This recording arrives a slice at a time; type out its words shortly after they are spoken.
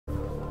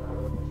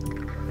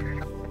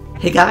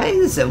Hey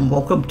guys, and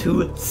welcome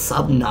to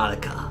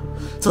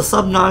Subnautica. So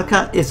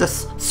Subnautica is a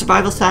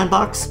survival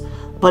sandbox,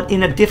 but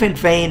in a different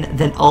vein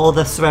than all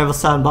the survival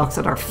sandboxes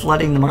that are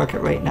flooding the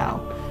market right now.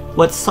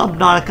 What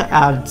Subnautica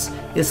adds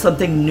is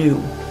something new,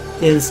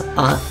 is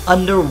an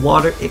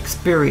underwater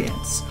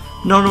experience.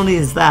 Not only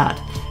is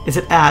that, is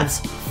it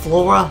adds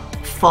flora,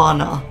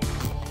 fauna,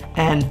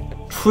 and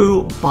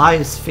true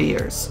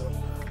biospheres.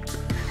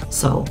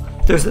 So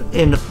there's an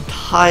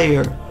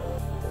entire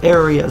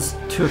areas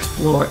to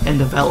explore and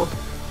develop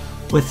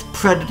with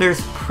predators,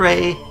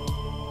 prey,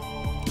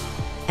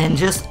 and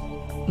just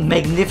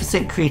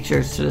magnificent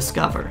creatures to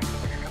discover.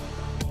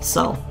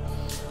 So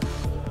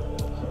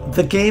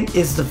the game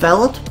is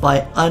developed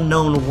by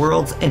Unknown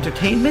Worlds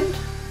Entertainment,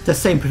 the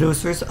same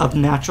producers of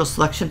Natural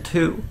Selection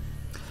 2.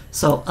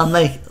 So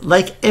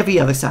unlike every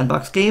other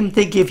sandbox game,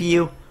 they give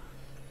you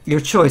your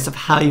choice of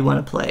how you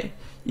want to play.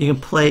 You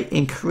can play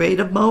in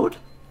creative mode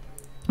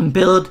and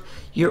build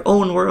your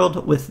own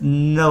world with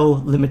no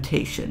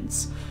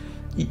limitations.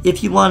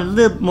 If you want a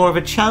little more of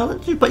a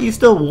challenge, but you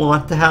still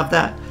want to have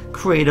that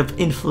creative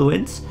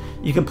influence,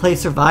 you can play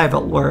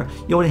survival, where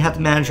you only have to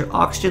manage your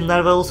oxygen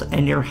levels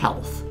and your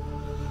health.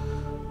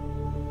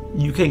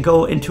 You can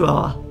go into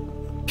a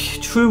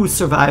true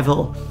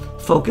survival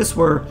focus,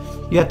 where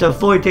you have to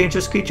avoid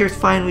dangerous creatures,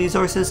 find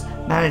resources,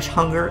 manage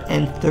hunger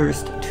and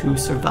thirst to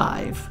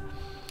survive.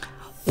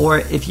 Or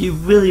if you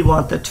really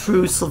want the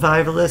true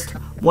survivalist,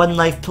 one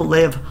life to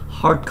live,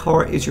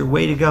 hardcore is your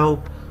way to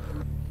go.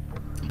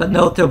 But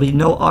note, there'll be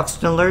no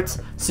oxygen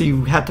alerts, so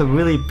you have to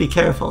really be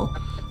careful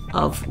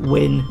of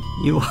when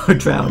you are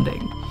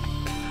drowning.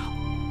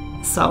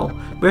 So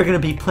we're going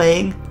to be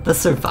playing the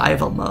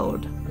survival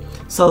mode.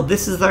 So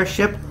this is our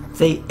ship,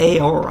 the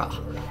Aora.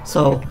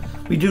 So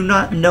we do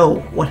not know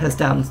what has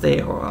damaged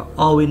the Aora.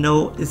 All we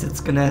know is it's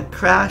going to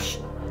crash,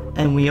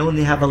 and we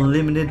only have a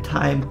limited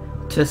time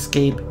to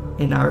escape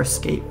in our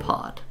escape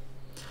pod.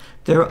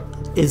 There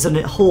is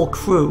a whole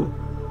crew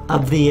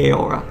of the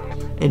Aora,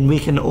 and we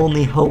can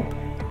only hope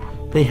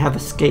they have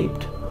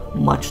escaped,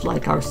 much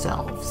like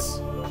ourselves.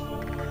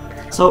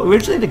 So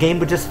originally the game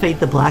would just fade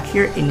to black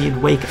here and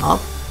you'd wake up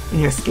in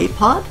your escape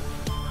pod.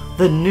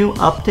 The new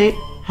update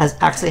has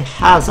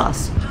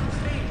us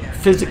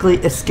physically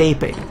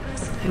escaping,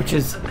 which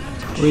is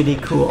pretty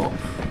cool.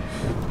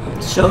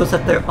 It shows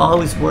that they're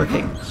always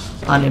working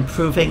on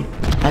improving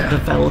and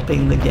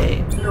developing the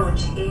game.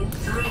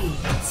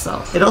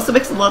 So it also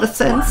makes a lot of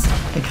sense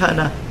and kind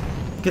of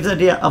gives an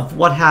idea of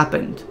what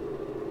happened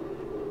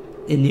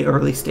in the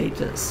early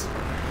stages.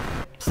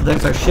 So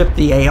there's our ship,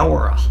 the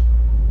Aora.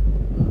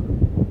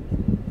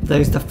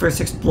 There's the first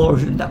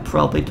explosion that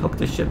probably took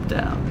the ship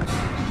down.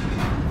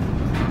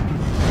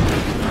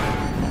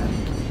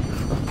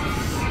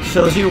 And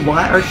shows you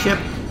why our ship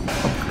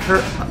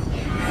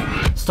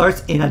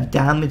starts in a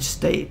damaged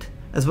state.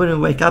 As when we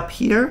wake up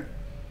here,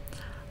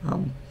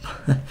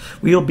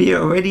 we will be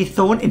already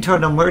thrown into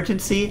an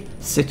emergency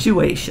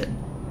situation.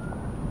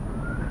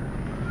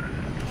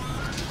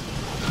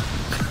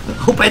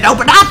 Open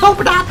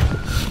up!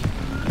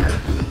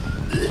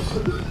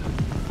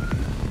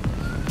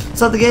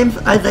 So the game,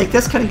 I like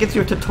this, kind of gives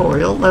you a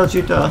tutorial, allows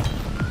you to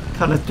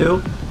kind of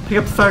pick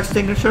up the fire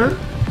extinguisher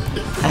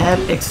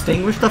and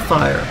extinguish the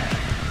fire.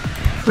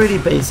 Pretty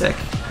basic.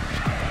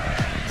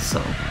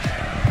 So,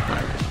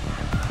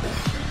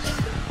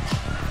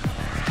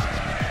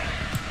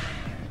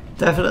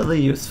 definitely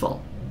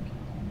useful.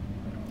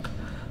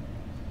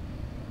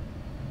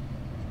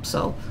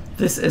 So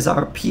this is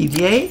our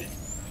PDA.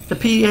 The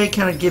PDA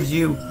kind of gives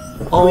you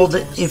all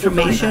the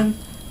information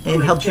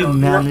and helps you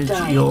manage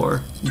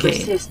your game. To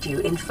assist you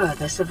in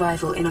further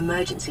survival in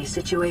emergency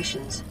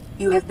situations,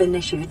 you have been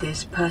issued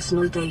this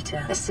personal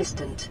data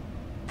assistant.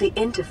 The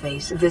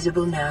interface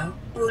visible now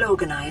will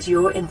organize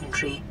your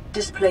inventory,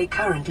 display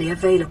currently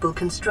available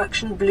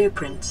construction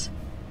blueprints,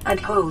 and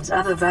holds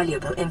other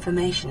valuable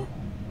information.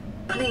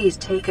 Please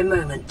take a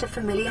moment to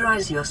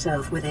familiarize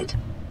yourself with it.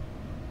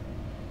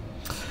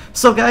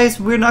 So guys,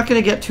 we're not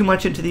going to get too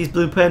much into these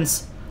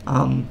blueprints.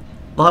 A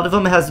lot of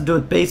them has to do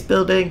with base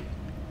building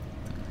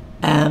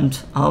and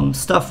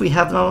stuff we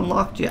haven't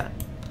unlocked yet.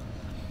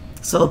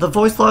 So the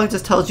voice log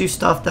just tells you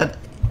stuff that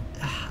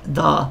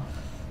the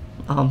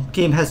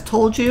game has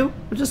told you,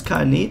 which is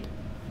kind of neat.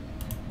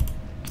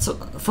 So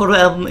photo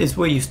album is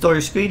where you store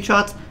your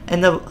screenshots,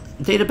 and the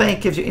data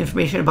bank gives you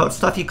information about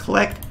stuff you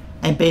collect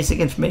and basic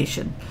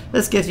information.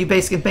 This gives you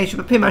basic information,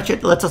 but pretty much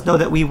it lets us know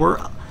that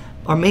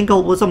our main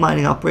goal was a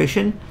mining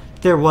operation.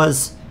 There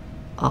was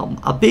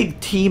a big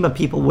team of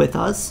people with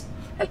us,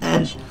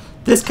 and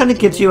this kind of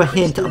gives you a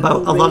hint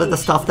about a lot of the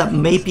stuff that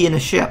may be in a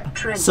ship.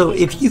 So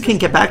if you can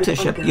get back to a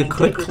ship, you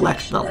could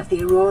collect them. Of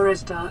the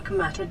Aurora's dark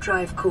matter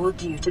drive core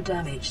due to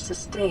damage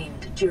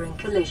sustained during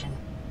collision.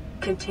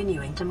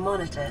 Continuing to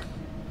monitor.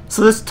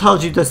 So this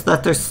tells you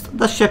that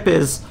the ship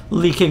is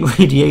leaking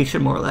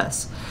radiation, more or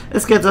less.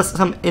 This gives us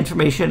some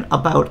information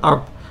about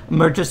our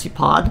emergency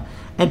pod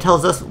and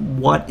tells us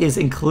what is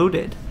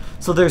included.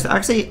 So there's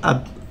actually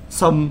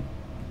some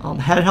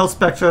Handheld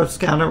spectro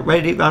scanner,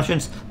 ready to eat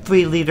rations,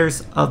 3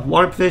 liters of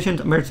water provisions,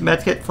 emergency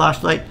medkit,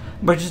 flashlight,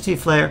 emergency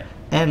flare,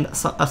 and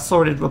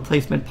assorted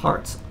replacement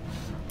parts.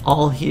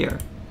 All here.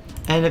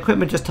 And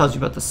equipment just tells you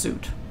about the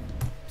suit.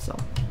 So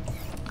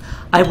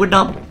I do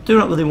not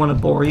really want to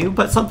bore you,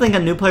 but something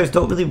that new players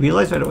don't really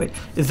realize right away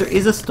is there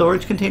is a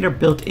storage container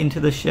built into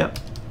the ship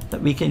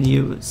that we can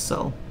use.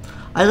 So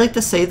I like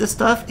to save this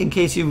stuff in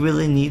case you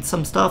really need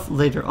some stuff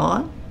later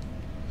on.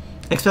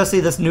 Especially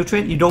this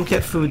nutrient, you don't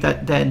get food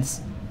that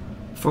dense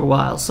for a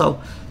while.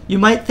 So you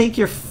might think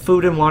your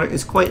food and water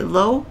is quite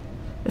low.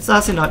 It's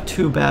actually not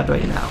too bad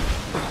right now.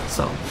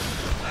 So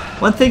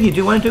one thing you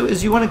do want to do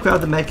is you want to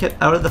grab the medkit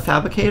out of the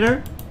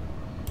fabricator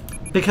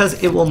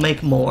because it will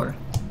make more.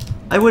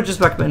 I would just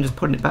recommend just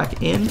putting it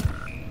back in,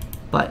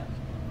 but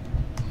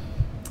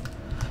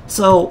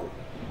so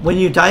when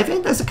you dive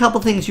in, there's a couple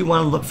things you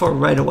want to look for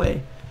right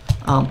away.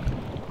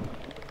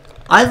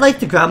 I like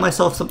to grab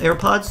myself some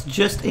AirPods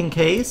just in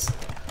case,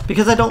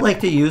 because I don't like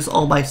to use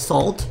all my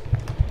salt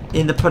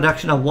in the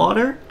production of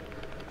water.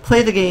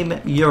 Play the game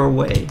your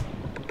way.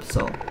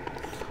 So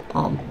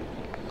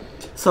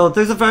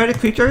there's a variety of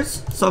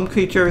creatures. Some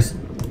creatures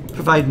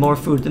provide more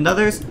food than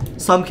others.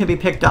 Some can be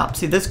picked up.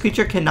 See, this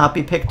creature cannot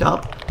be picked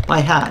up by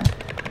hand.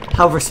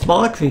 However,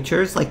 smaller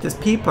creatures like this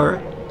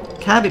peeper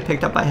can be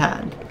picked up by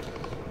hand.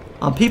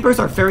 Peepers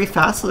are very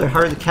fast, so they're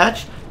harder to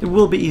catch. They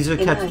will be easier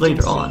to catch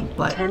later on,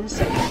 but 10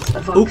 seconds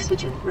of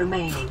oxygen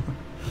remaining.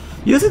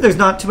 Usually there's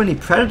not too many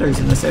predators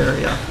in this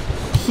area.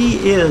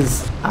 He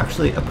is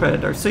actually a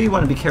predator, so you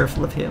want to be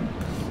careful of him.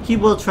 He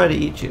will try to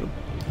eat you.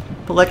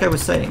 But like I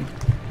was saying,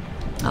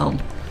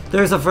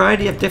 there's a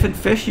variety of different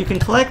fish you can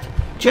collect.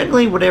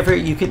 Generally, whatever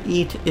you can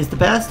eat is the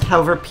best.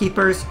 However,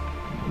 peepers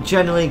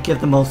generally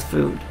give the most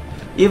food.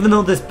 Even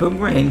though this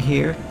boomerang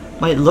here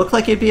might look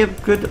like it'd be a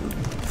good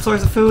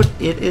source of food,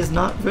 it is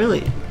not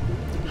really.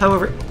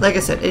 However, like I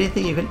said,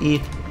 anything you can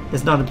eat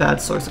is not a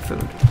bad source of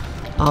food.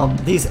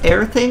 These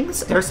air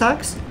things, air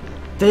sacs,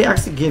 they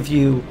actually give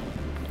you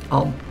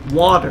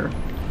water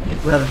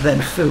rather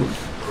than food.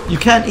 You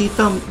can eat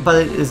them, but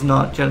it is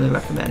not generally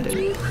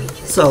recommended.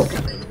 So,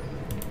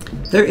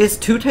 there is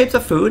 2 types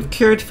of food.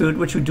 Cured food,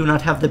 which we do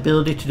not have the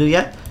ability to do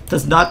yet,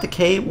 does not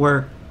decay,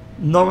 where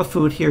normal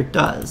food here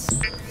does.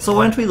 So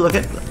why don't we look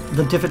at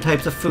the different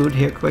types of food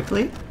here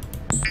quickly.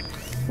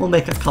 We'll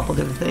make a couple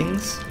different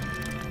things.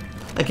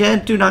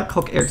 Again, do not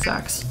cook air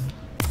sacs.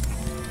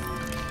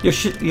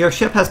 Your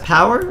ship has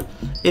power.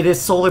 It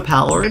is solar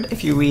powered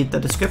if you read the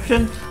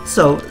description.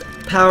 So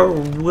power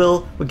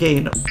will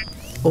regain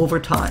over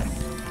time.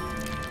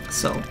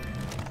 So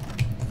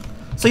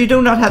you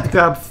do not have to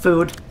grab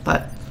food,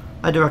 but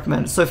I do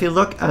recommend it. So if you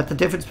look at the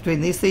difference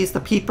between these, the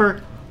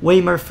peeper,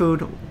 way more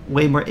food,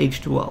 way more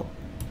H2O.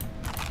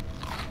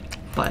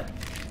 But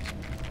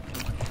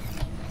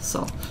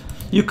so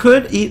you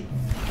could eat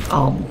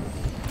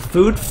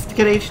food to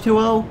get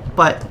H2O,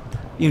 but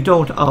you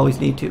don't always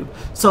need to.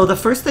 So the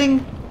first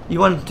thing you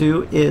want to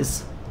do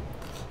is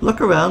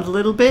look around a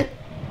little bit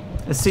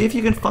and see if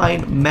you can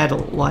find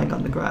metal lying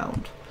on the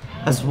ground,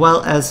 as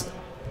well as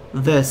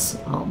this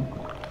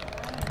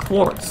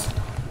quartz.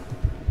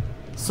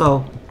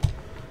 So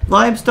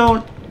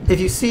limestone, if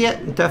you see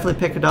it, definitely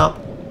pick it up,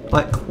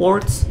 but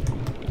quartz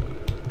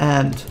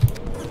and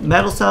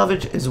metal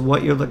salvage is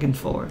what you're looking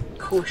for.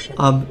 Caution.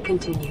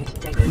 Continued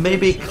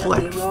maybe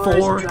collect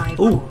 4.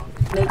 Ooh.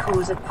 May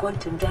cause a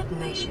quantum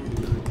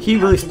detonation. He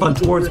really spun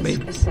towards me.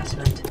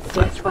 Assessment.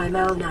 Death by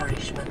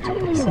malnourishment.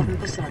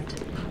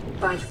 7%.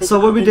 By so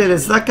what we did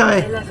is that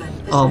guy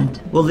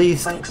 11%.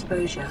 released. By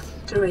exposure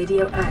to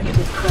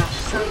radioactive crash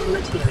site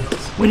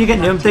materials. When you get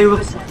near him, they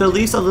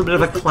release a little bit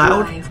of a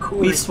cloud.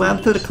 We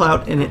swam through the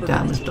cloud and it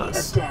damaged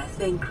us. Death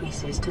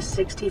increases to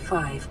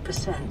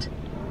 65%.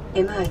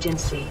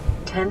 Emergency.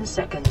 10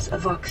 seconds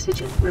of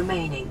oxygen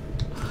remaining.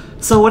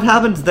 So what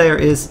happens there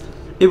is,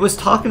 it was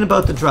talking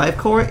about the drive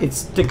core,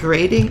 it's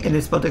degrading and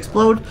it's about to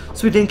explode,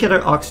 so we didn't get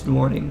our oxygen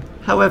warning.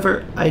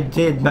 However, we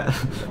did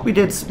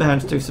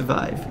manage to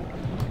survive.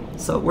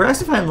 So we're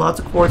actually finding lots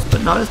of quartz,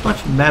 but not as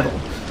much metal.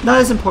 Not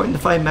as important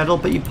to find metal,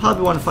 but you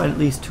probably want to find at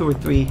least 2 or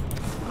 3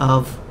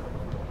 of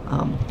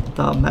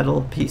the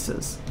metal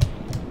pieces.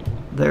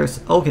 There's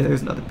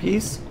another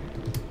piece.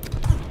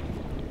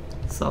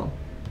 So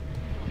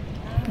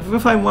if we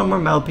find one more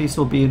metal piece,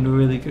 we'll be in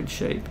really good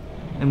shape,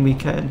 and we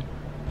can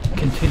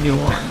continue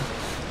on.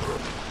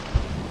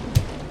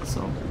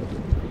 So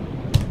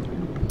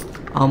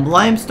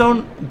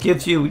limestone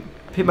gives you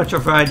pretty much a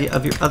variety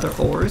of your other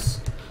ores.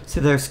 See,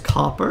 there's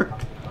copper.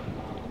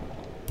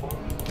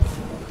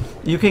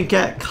 You can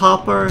get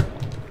copper,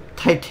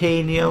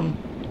 titanium,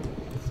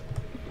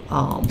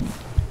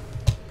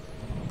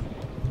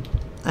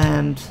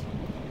 and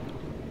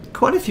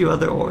quite a few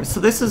other ores. So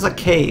this is a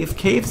cave.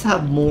 Caves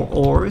have more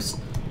ores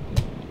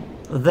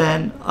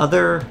than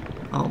other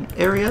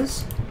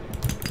areas.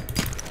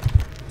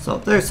 So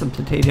there's some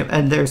titanium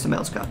and there's some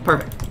metal scrap.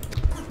 Perfect.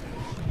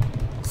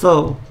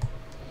 So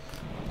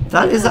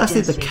that is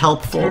actually the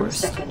Kelp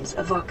Forest.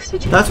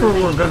 That's where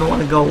we're going to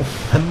want to go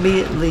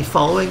immediately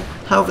following.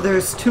 However,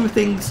 there's 2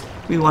 things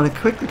we want to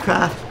quickly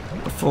craft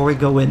before we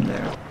go in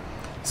there.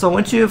 So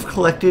once you have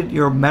collected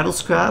your metal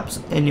scraps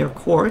and your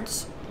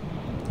quartz,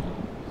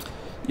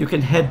 you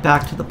can head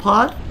back to the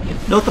pod.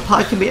 Note the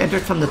pod can be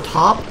entered from the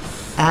top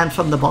and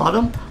from the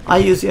bottom. I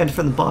usually enter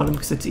from the bottom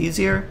because it's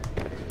easier.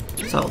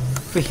 So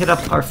if we hit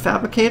up our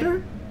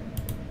fabricator,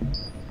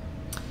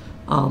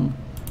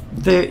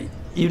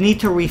 you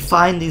need to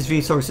refine these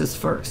resources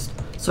first.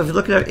 So if you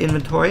look at our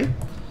inventory,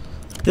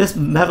 this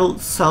metal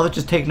salvage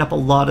is taking up a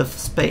lot of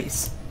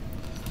space.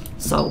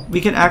 So we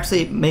can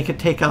actually make it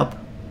take up,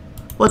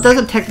 well, it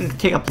doesn't technically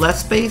take up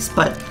less space,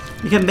 but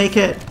you can make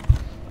it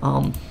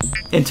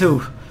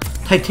into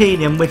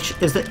titanium, which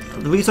is the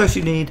resource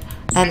you need,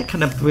 and it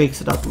kind of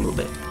breaks it up a little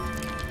bit.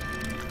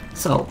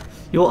 So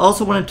you'll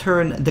also want to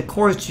turn the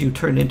quartz you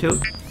turned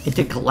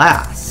into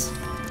glass.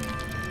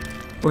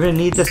 We're going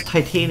to need this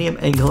titanium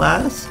and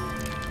glass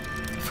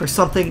for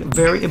something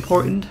very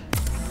important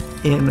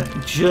in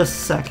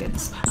just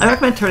seconds. I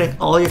recommend turning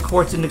all your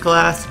quartz into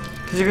glass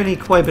because you're going to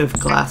need quite a bit of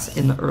glass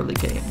in the early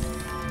game.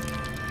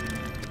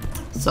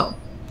 So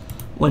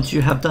once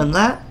you have done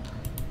that,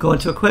 go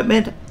into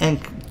equipment and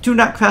do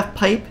not craft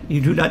pipe.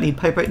 You do not need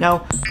pipe right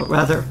now, but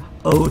rather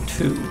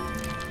O2.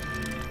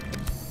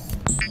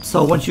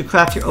 So once you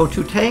craft your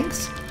O2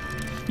 tanks,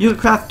 you can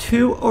craft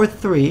 2 or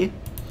 3.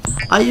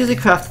 I usually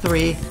craft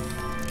 3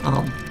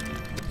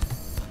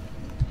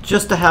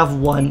 just to have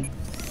 1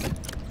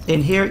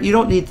 in here. You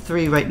don't need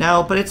 3 right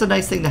now, but it's a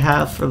nice thing to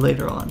have for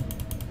later on.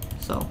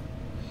 So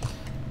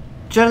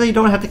generally you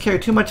don't have to carry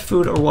too much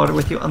food or water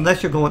with you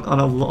unless you're going on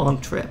a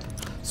long trip.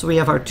 So we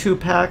have our 2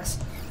 packs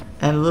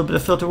and a little bit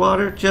of filter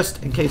water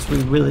just in case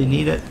we really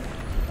need it.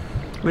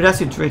 We'd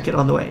actually drink it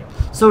on the way.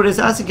 So it is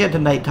as you get to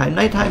nighttime.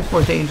 Nighttime is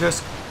more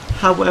dangerous.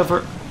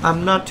 However,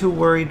 I'm not too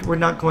worried. We're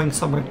not going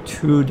somewhere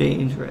too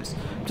dangerous.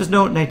 Just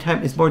note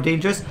nighttime is more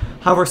dangerous.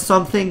 However,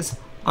 some things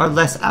are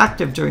less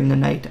active during the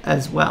night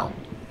as well.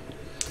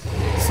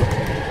 So,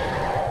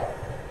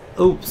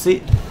 oh,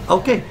 see,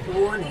 okay.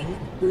 Warning,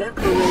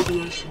 local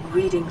radiation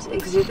readings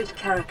exhibit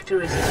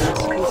characteristics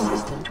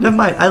consistent Never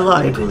mind, I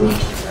lied.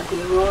 regulation of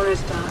the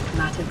Aurora's dark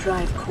matter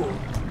drive core.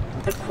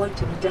 A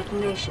quantum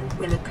detonation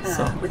will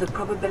occur with a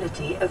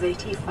probability of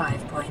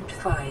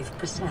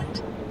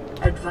 85.5%.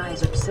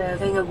 Advise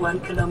observing a 1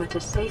 kilometer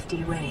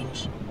safety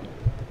range.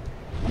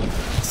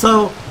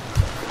 So,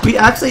 we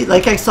actually,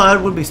 like I saw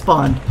when we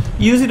spawned,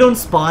 usually don't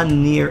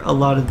spawn near a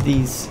lot of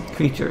these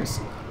creatures.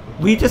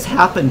 We just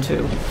happen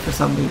to, for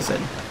some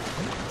reason,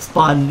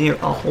 spawn near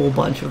a whole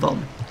bunch of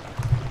them.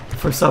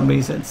 For some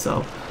reason,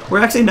 so we're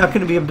actually not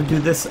going to be able to do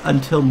this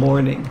until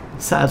morning,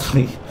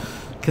 sadly.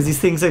 Because these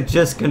things are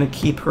just going to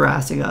keep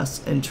harassing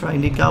us and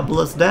trying to gobble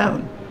us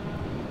down.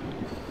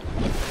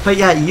 But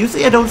yeah,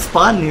 usually I don't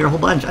spawn near a whole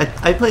bunch.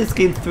 I play this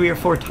game 3 or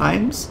 4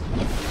 times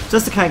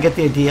just to kind of get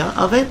the idea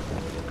of it.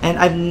 And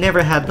I've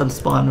never had them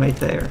spawn right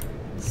there.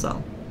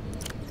 So,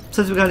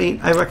 since we're going to eat,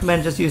 I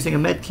recommend just using a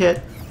med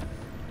kit.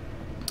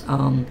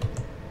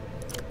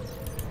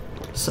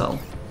 So,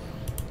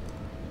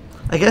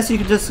 I guess you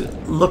can just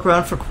look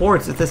around for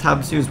quartz if this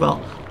happens to you as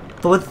well.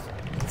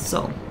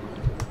 So,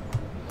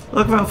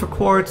 look around for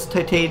quartz,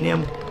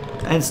 titanium,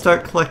 and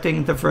start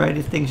collecting the variety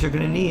of things you're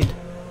going to need.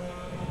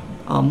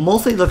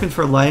 Mostly looking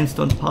for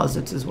limestone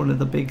deposits is one of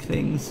the big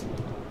things.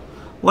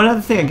 One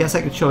other thing I guess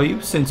I could show you,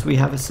 since we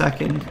have a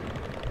second,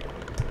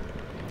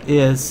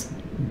 is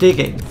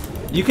digging.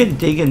 You can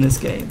dig in this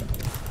game.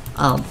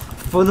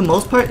 For the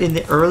most part, in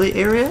the early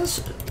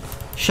areas,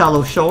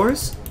 shallow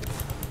shores,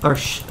 or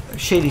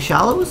shady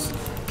shallows,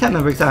 can't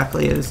remember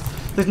exactly it is.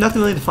 There's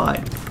nothing really to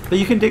find, but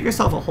you can dig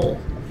yourself a hole.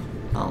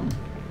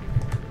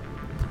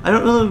 I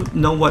don't really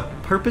know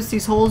what purpose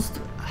these holes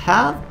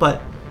have,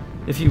 but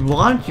if you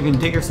want, you can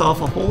dig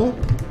yourself a hole,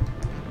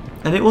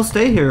 and it will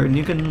stay here, and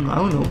you can, I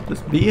don't know,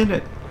 just be in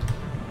it.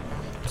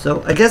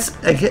 So I guess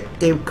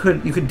you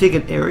could dig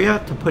an area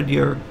to put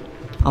your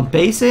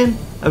base in.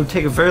 It would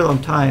take a very long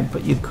time,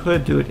 but you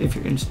could do it if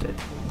you're interested.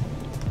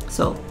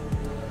 So,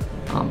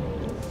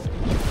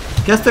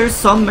 guess there's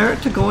some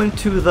merit to going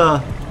to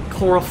the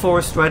coral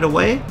forest right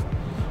away,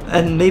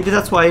 and maybe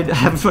that's why I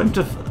haven't run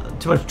into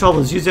too much trouble.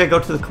 Is usually I go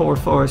to the coral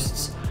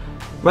forests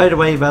right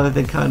away rather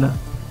than kind of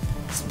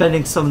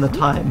spending some of the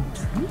time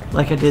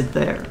like I did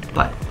there.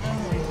 But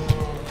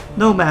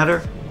no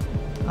matter,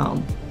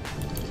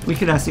 we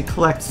can actually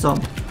collect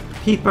some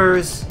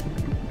peepers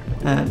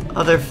and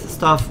other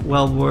stuff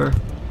while we're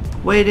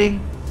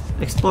waiting.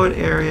 Explore the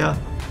area.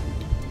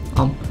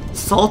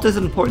 Salt is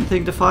an important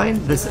thing to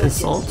find. This is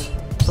salt.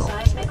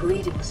 Seismic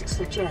readings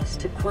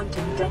suggest a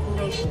quantum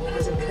detonation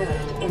has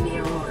occurred in the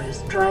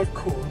Aurora's drive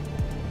core.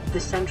 The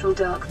central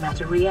dark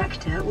matter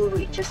reactor will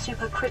reach a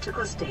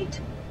supercritical state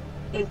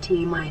in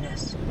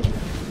T-minus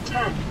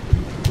 10,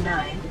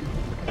 9,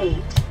 8,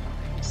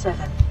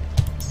 7,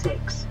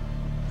 6,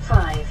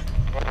 5,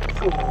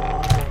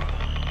 4,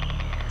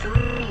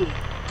 3,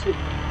 2.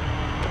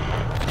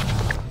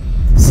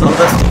 So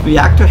the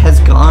reactor has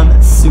gone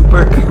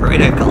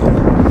supercritical,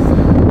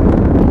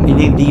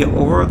 meaning the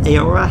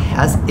Aurora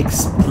has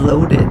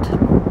exploded.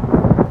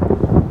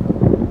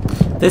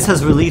 this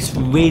has released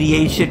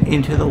radiation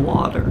into the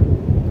water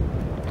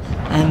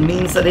and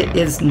means that it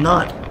is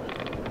not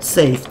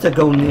safe to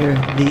go near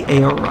the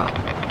area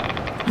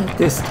at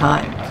this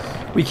time.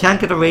 We can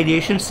get a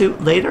radiation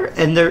suit later,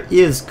 and there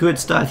is good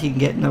stuff you can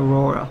get in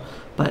Aurora,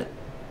 but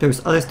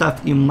there's other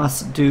stuff you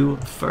must do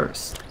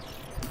first.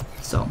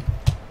 So,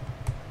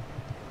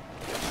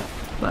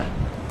 but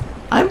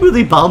I'm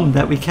really bummed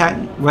that we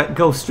can't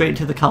go straight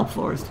to the Kelp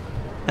Forest.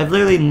 I've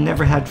literally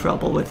never had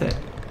trouble with it.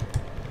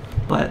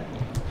 But,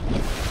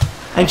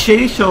 and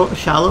Shady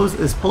Shallows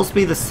is supposed to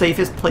be the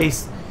safest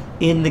place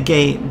in the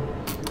game.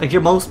 Like,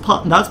 you're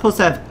not supposed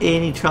to have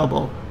any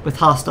trouble with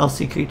hostile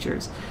sea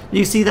creatures.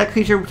 You see that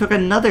creature took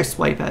another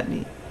swipe at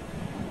me.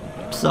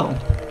 So,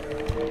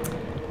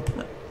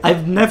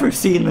 I've never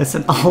seen this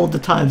in all the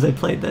times I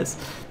played this.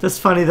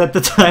 Just funny that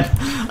the time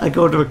I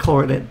go to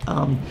record it,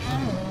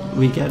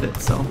 we get it,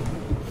 so.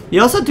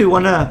 You also do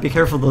want to be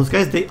careful of those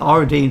guys. They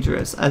are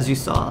dangerous, as you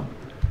saw.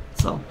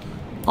 So,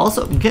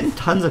 also, I'm getting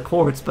tons of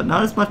quartz, but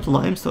not as much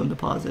limestone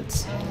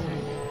deposits.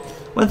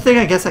 One thing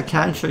I guess I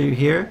can show you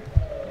here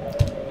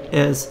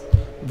is,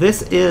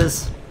 this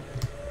is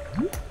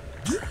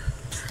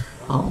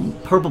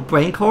purple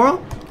brain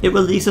coral. It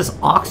releases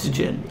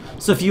oxygen.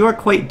 So if you are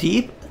quite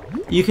deep,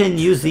 you can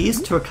use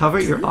these to recover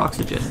your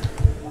oxygen.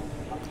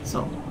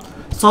 So,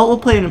 salt will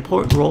play an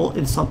important role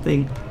in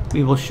something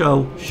we will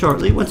show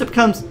shortly. Once it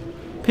becomes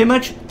pretty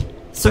much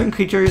certain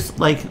creatures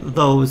like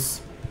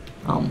those,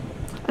 I'm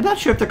not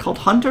sure if they're called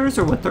hunters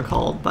or what they're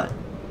called, but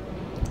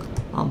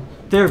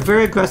they're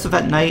very aggressive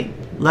at night,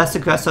 less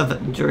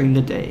aggressive during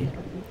the day.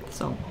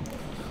 So,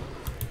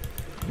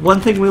 one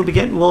thing we'll be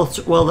getting will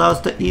allow us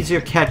to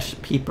easier catch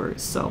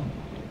peepers. So,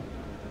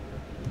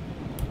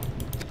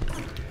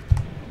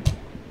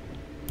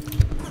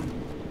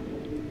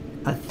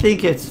 I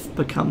think it's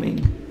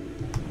becoming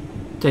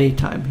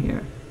daytime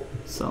here.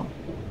 So,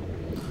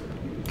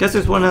 guess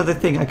there's one other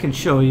thing I can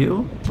show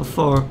you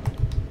before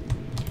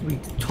we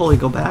totally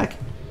go back.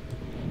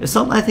 It's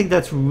something I think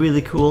that's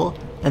really cool,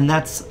 and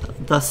that's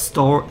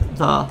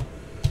the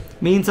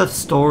means of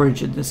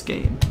storage in this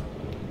game.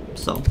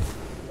 So,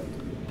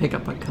 pick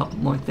up a couple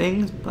more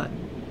things,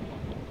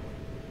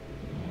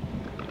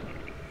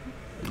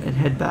 and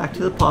head back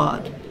to the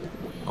pod.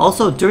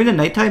 Also, during the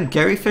nighttime,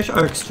 Garyfish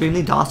are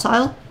extremely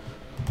docile,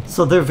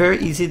 so they're very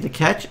easy to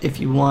catch if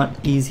you want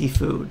easy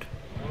food.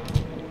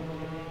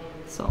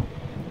 So,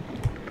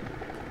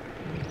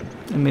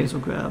 I may as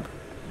well grab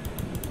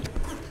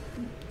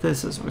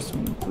this as we're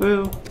swimming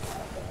through.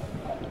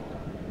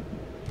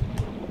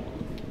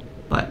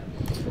 But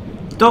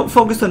don't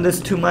focus on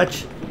this too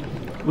much.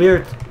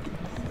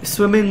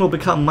 Swimming will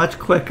become much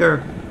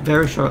quicker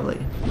very shortly.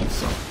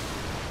 So,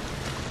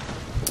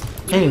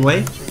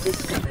 anyway,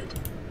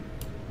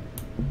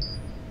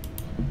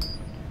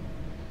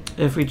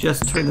 if we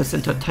just turn this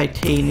into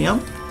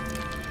titanium,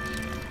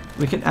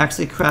 we can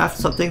actually craft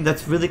something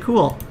that's really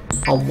cool.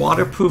 A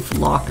waterproof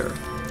locker.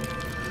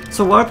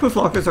 So waterproof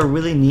lockers are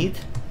really neat.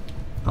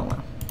 Oh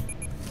well.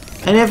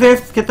 And if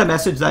you get the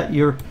message that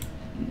you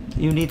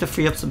need to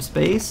free up some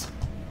space,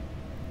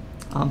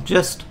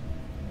 just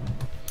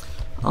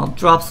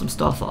drop some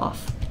stuff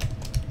off.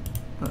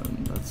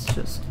 That's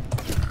just...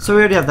 So we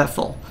already have that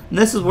full. And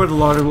this is where the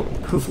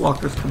waterproof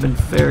lockers come in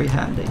very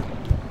handy.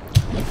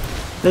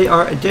 They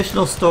are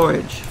additional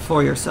storage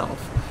for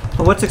yourself.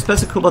 But what's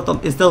especially cool about them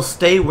is they'll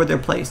stay where they're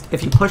placed.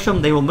 If you push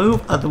them, they will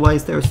move,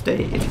 otherwise they'll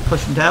stay. If you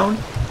push them down,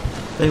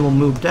 they will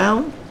move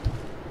down.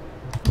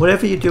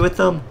 Whatever you do with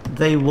them,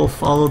 they will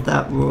follow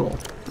that rule,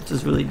 which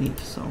is really neat.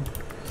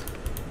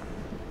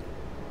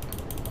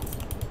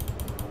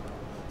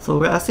 So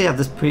we actually have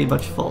this pretty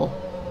much full,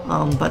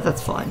 but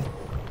that's fine.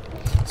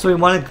 So we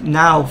want to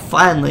now,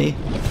 finally,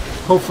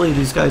 hopefully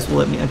these guys will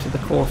let me enter the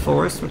core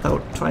forest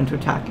without trying to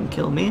attack and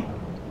kill me.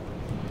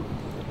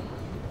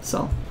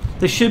 So,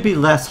 they should be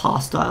less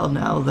hostile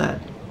now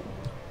that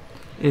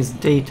is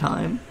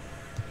daytime.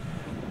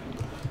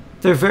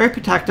 They're very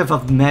protective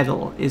of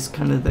metal is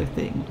kind of their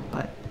thing,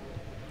 but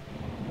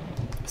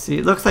see,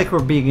 it looks like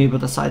we're being able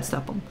to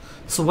sidestep them.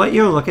 So what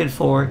you're looking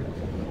for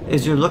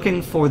is you're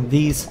looking for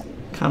these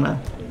kind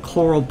of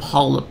coral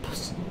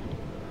polyps.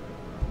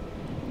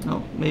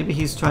 Oh, maybe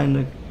he's trying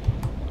to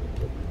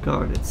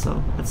guard it,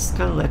 so let's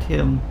kind of let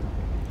him...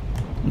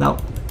 No.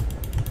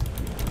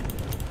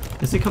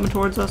 Is he coming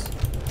towards us?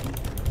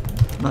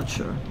 Not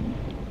sure.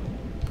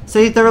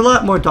 See, they're a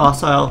lot more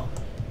docile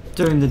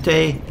during the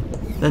day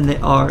than they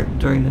are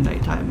during the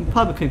nighttime.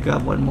 Probably could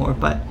grab one more,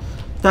 but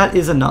that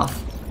is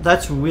enough.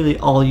 That's really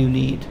all you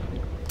need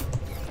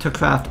to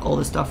craft all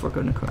the stuff we're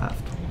going to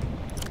craft.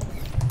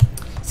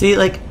 See,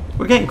 like,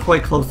 we're getting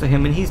quite close to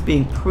him, and he's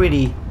being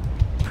pretty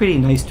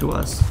nice to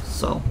us,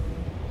 so.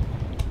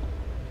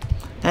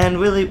 And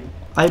really,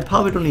 I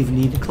probably don't even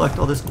need to collect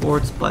all this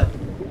quartz, but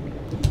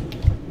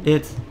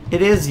it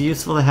is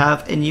useful to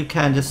have, and you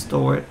can just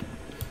store it.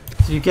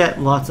 So you get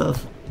lots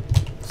of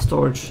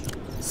storage.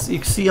 So you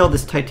can see all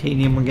this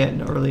titanium we're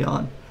getting early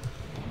on.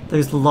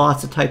 There's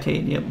lots of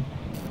titanium.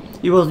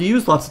 You will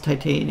use lots of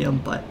titanium,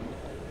 but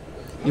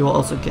you will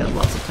also get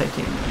lots of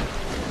titanium.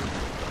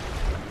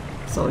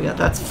 So yeah,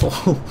 that's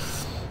full.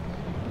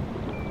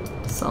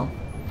 So,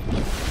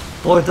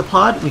 board the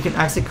pod, we can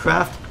actually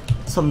craft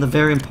some of the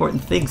very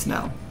important things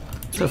now.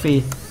 So if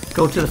we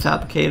go to the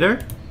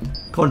fabricator,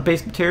 go to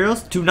base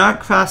materials, do not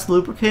craft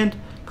lubricant,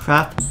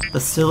 craft the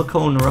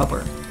silicone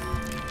rubber.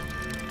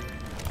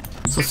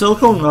 So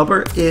silicone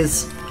rubber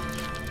is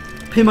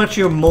pretty much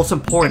your most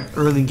important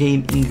early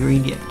game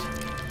ingredient.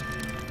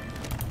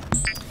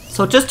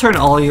 So just turn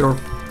all your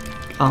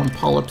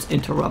polyps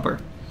into rubber.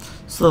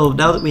 So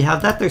now that we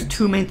have that, there's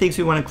two main things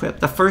we want to equip.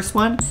 The first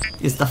one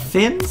is the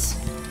fins.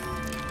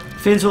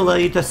 Fins will allow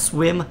you to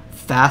swim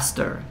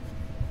faster.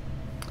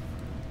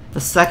 The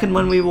second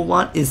one we will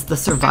want is the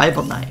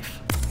survival knife.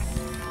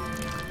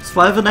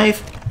 Survival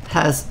knife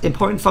has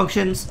important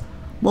functions,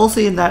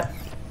 mostly in that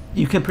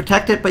you can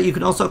protect it, but you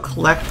can also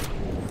collect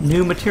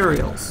new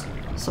materials.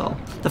 So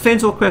the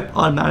fins will equip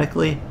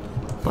automatically,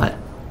 but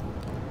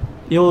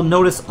you'll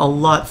notice a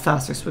lot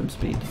faster swim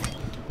speed.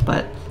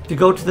 But if you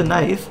go to the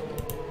knife,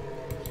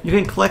 you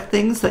can collect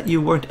things that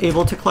you weren't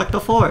able to collect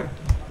before.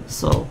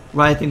 So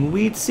writhing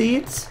weed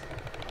seeds,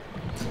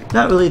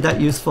 not really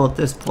that useful at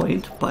this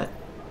point, but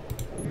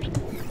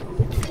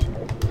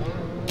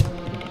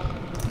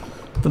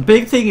the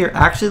big thing you're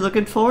actually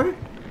looking for,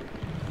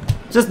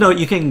 just note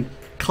you can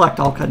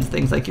collect all kinds of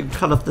things, like you can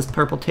cut off this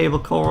purple table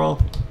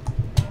coral,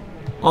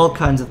 all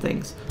kinds of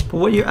things. But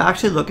what you're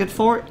actually looking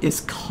for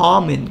is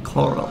common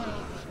coral.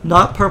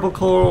 Not purple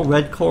coral,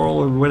 red coral,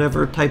 or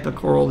whatever type of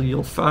coral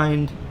you'll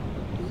find.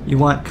 You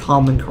want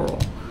common coral.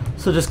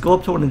 So just go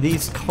up to one of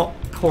these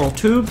coral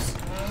tubes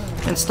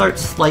and start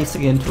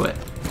slicing into it.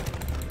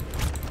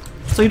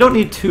 So you don't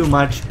need too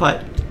much,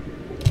 but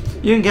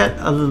you can get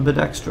a little bit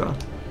extra.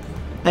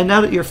 And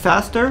now that you're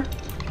faster,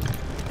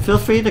 feel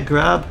free to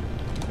grab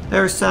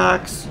air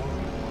sacs,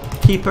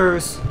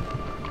 peepers.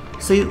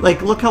 See,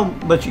 like, look how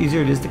much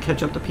easier it is to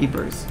catch up to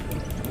peepers.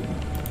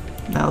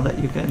 Now that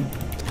you can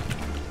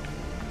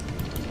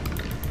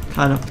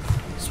kind of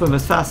swim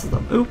as fast as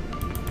them. Oop.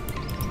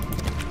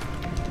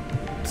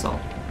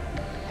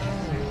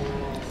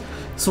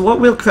 So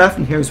what we'll craft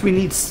in here is we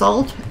need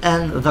salt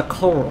and the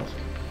coral.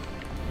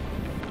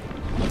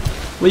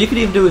 What you could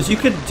even do is you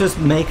could just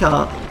make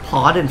a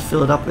pod and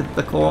fill it up with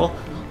the coral.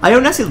 I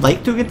don't necessarily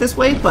like doing it this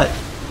way, but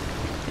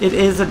it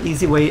is an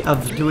easy way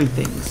of doing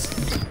things.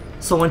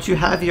 So once you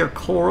have your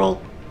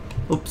coral,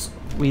 oops,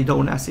 we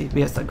don't actually,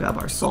 we have to grab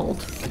our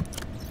salt.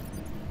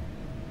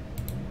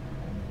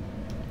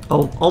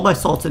 Oh, all my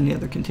salt's in the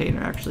other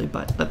container actually,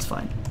 but that's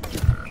fine.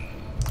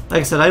 Like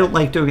I said, I don't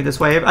like doing it this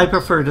way. I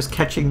prefer just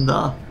catching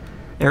the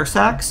air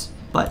sacs,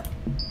 but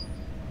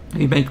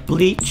you make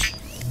bleach.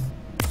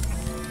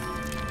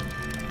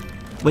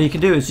 What you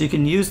can do is you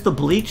can use the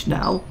bleach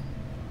now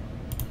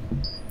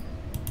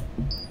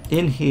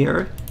in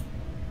here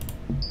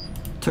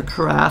to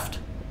craft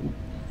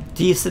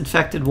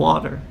disinfected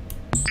water.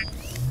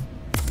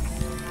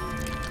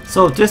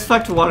 So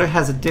disinfected water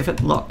has a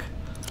different look,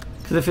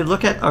 because if you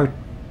look at our,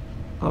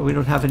 oh, we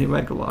don't have any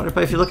regular water,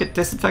 but if you look at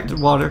disinfected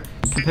water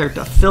compared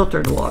to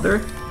filtered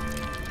water,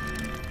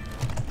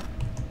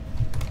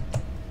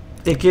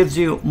 it gives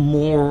you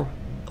more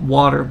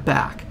water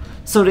back.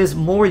 So it is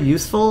more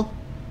useful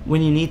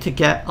when you need to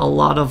get a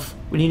lot of,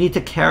 when you need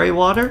to carry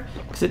water,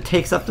 because it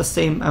takes up the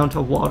same amount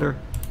of water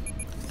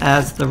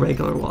as the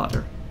regular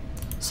water.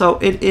 So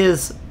it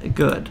is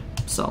good.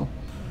 So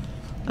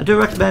I do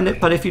recommend it,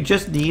 but if you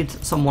just need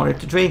some water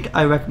to drink,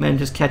 I recommend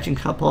just catching a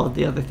couple of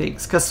the other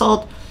things, because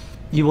salt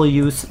you will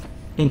use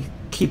in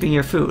keeping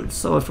your food.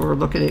 So if we're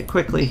looking at it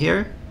quickly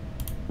here,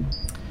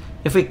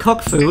 if we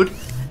cook food,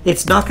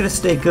 it's not going to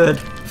stay good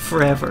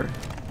forever.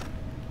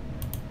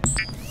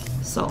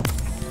 So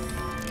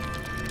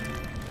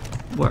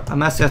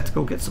I'm actually have to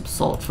go get some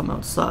salt from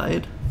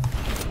outside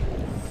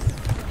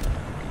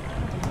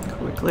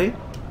quickly.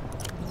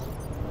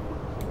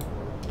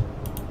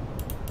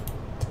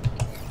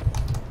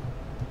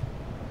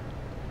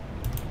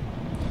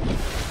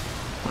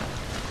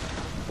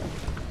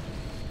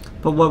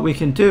 But what we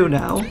can do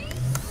now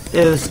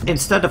is,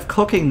 instead of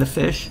cooking the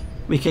fish,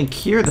 we can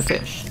cure the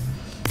fish.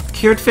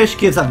 Cured fish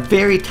gives a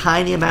very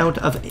tiny amount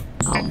of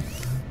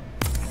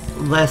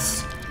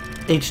less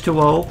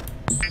H2O,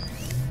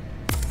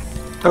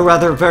 or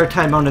rather a very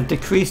tiny amount of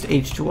decreased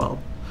H2O.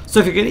 So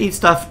if you're going to eat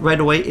stuff right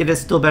away, it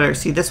is still better.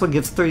 See, this one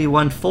gives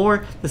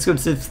 31.4, this one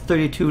gives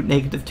 32,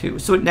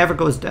 -2, so it never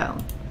goes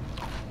down.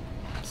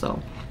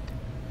 So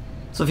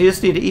if you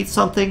just need to eat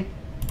something,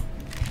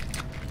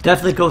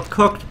 definitely go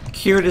cooked.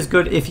 Cured is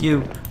good if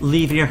you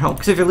leave in your home,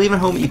 because if you're leaving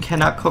home, you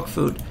cannot cook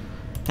food,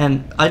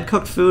 and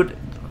uncooked food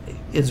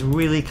is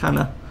really kind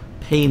of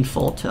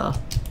painful to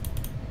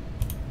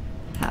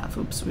have.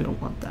 Oops, we don't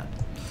want that.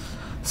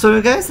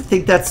 So guys, I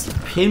think that's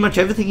pretty much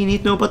everything you need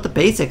to know about the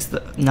basics.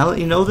 Now that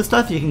you know the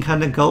stuff, you can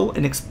kind of go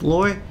and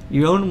explore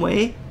your own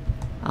way.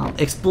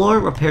 Explore,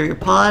 repair your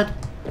pod,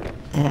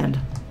 and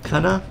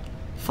kind of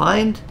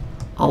find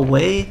a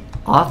way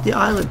off the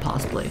island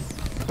possibly,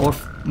 or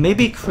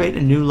maybe create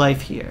a new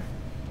life here.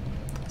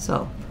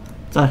 So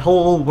it's a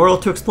whole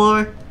world to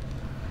explore,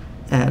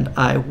 and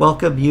I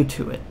welcome you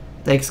to it.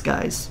 Thanks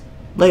guys.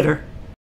 Later.